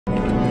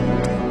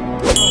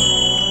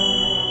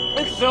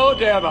so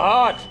damn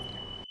hot!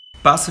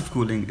 Passive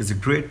cooling is a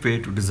great way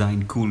to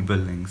design cool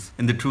buildings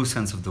in the true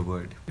sense of the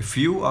word. If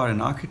you are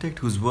an architect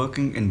who's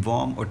working in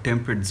warm or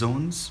temperate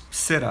zones,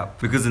 sit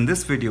up, because in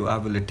this video I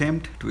will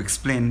attempt to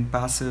explain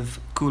passive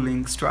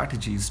cooling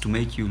strategies to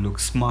make you look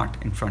smart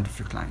in front of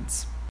your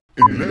clients.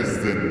 In less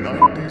than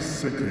 90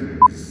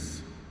 seconds.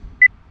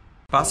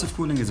 Passive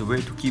cooling is a way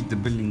to keep the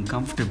building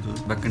comfortable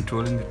by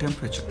controlling the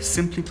temperature.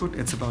 Simply put,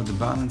 it's about the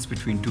balance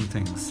between two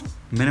things: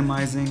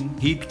 minimizing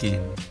heat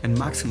gain and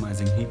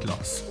maximizing heat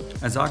loss.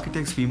 As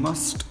architects, we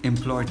must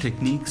employ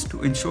techniques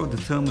to ensure the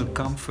thermal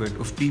comfort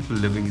of people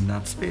living in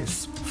that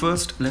space.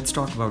 First, let's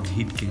talk about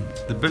heat gain.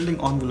 The building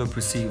envelope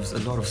receives a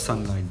lot of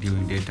sunlight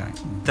during daytime.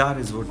 That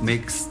is what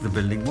makes the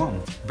building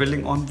warm.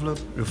 Building envelope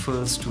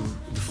refers to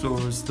the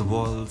floors, the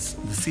walls,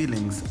 the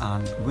ceilings,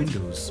 and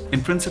windows.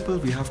 In principle,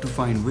 we have to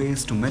find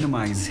ways to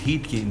minimize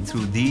heat gain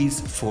through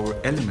these four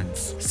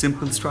elements.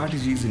 Simple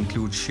strategies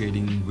include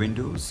shading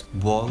windows,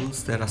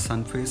 walls that are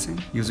sun-facing,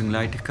 using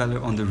lighter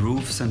color on the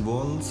roofs and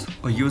walls,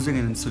 or using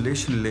an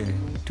insulation layer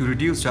to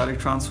reduce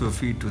direct transfer of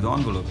heat to the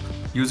envelope,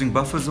 using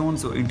buffer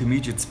zones or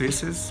intermediate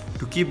spaces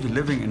to keep the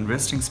living and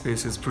resting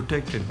spaces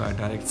protected by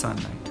direct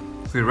sunlight.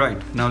 Okay,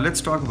 right, now let's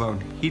talk about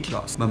heat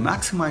loss. By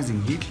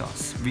maximizing heat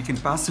loss, we can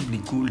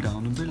passively cool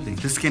down a building.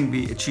 This can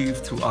be achieved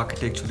through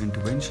architectural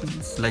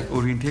interventions like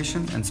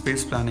orientation and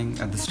space planning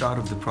at the start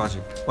of the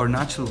project, or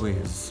natural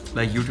ways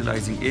like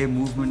utilizing air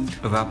movement,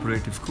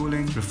 evaporative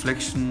cooling,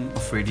 reflection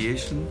of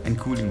radiation, and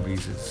cooling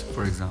breezes,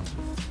 for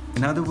example.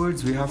 In other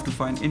words, we have to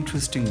find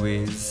interesting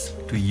ways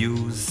to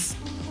use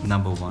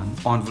Number 1,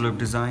 envelope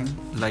design,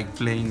 like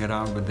playing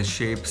around with the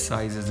shape,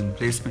 sizes, and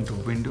placement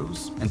of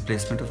windows and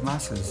placement of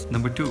masses.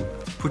 Number 2,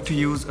 put to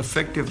use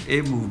effective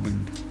air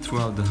movement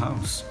throughout the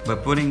house by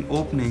putting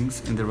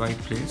openings in the right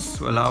place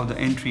to allow the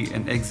entry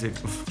and exit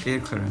of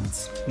air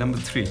currents. Number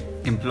 3,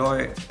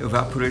 employ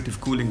evaporative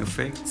cooling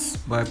effects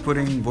by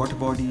putting water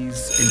bodies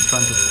in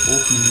front of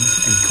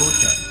openings and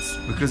courtyards.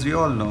 Because we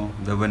all know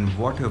that when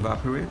water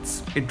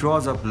evaporates, it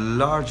draws up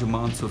large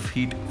amounts of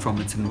heat from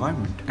its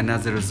environment and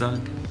as a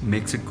result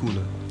makes it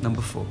cooler.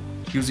 Number 4,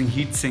 using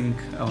heat sink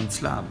on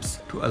slabs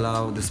to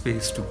allow the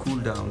space to cool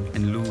down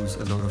and lose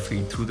a lot of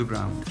heat through the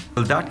ground.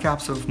 Well, that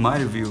caps off my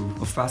review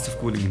of passive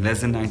cooling in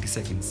less than 90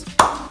 seconds.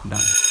 Done.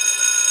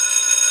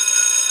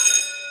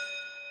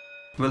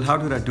 Well, how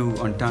did I do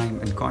on time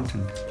and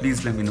content?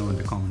 Please let me know in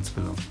the comments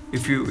below.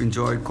 If you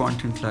enjoyed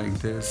content like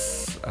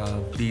this,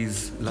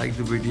 please like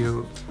the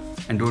video.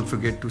 And don't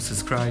forget to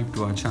subscribe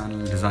to our channel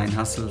Design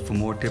Hustle for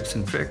more tips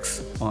and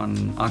tricks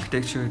on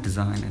architecture,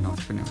 design, and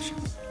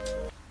entrepreneurship.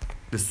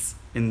 This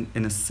in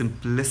a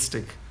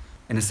simplistic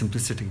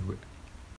way.